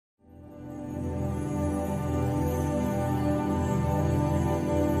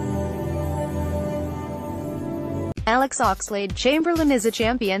Oxlade-Chamberlain is a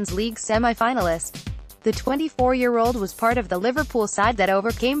Champions League semi-finalist. The 24-year-old was part of the Liverpool side that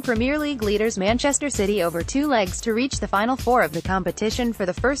overcame Premier League leaders Manchester City over two legs to reach the Final Four of the competition for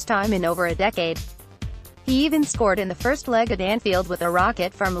the first time in over a decade. He even scored in the first leg at Anfield with a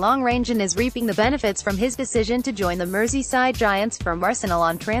rocket from long range and is reaping the benefits from his decision to join the Merseyside Giants from Arsenal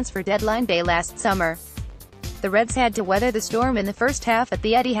on transfer deadline day last summer. The Reds had to weather the storm in the first half at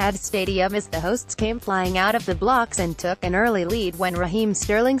the Etihad Stadium as the hosts came flying out of the blocks and took an early lead when Raheem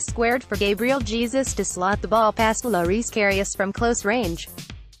Sterling squared for Gabriel Jesus to slot the ball past Loris Karius from close range.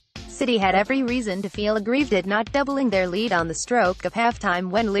 City had every reason to feel aggrieved at not doubling their lead on the stroke of halftime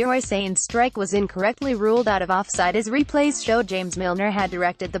when Leroy Sané's strike was incorrectly ruled out of offside as replays showed James Milner had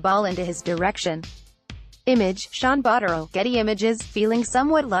directed the ball into his direction. Image, Sean Botterill, Getty Images. Feeling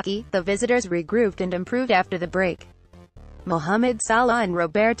somewhat lucky, the visitors regrouped and improved after the break. Mohamed Salah and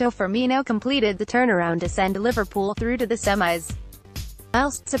Roberto Firmino completed the turnaround to send Liverpool through to the semis.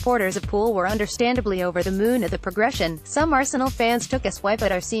 Whilst supporters of Pool were understandably over the moon at the progression, some Arsenal fans took a swipe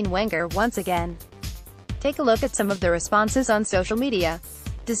at Arsene Wenger once again. Take a look at some of the responses on social media.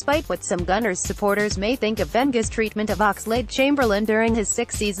 Despite what some Gunners supporters may think of Wenger's treatment of Oxlade-Chamberlain during his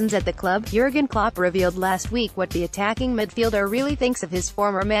 6 seasons at the club, Jurgen Klopp revealed last week what the attacking midfielder really thinks of his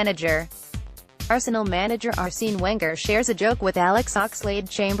former manager. Arsenal manager Arsene Wenger shares a joke with Alex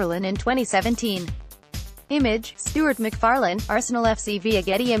Oxlade-Chamberlain in 2017. Image, Stuart McFarlane, Arsenal FC via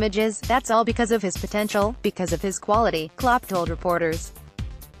Getty Images. That's all because of his potential, because of his quality, Klopp told reporters.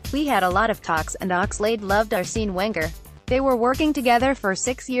 We had a lot of talks and Oxlade loved Arsene Wenger. They were working together for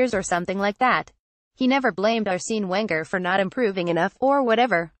 6 years or something like that. He never blamed Arsene Wenger for not improving enough, or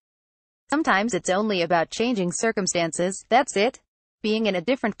whatever. Sometimes it's only about changing circumstances, that's it. Being in a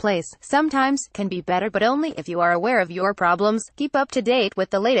different place, sometimes, can be better but only if you are aware of your problems. Keep up to date with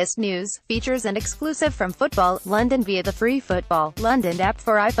the latest news, features and exclusive from Football London via the free Football London app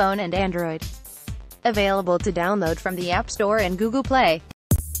for iPhone and Android. Available to download from the App Store and Google Play.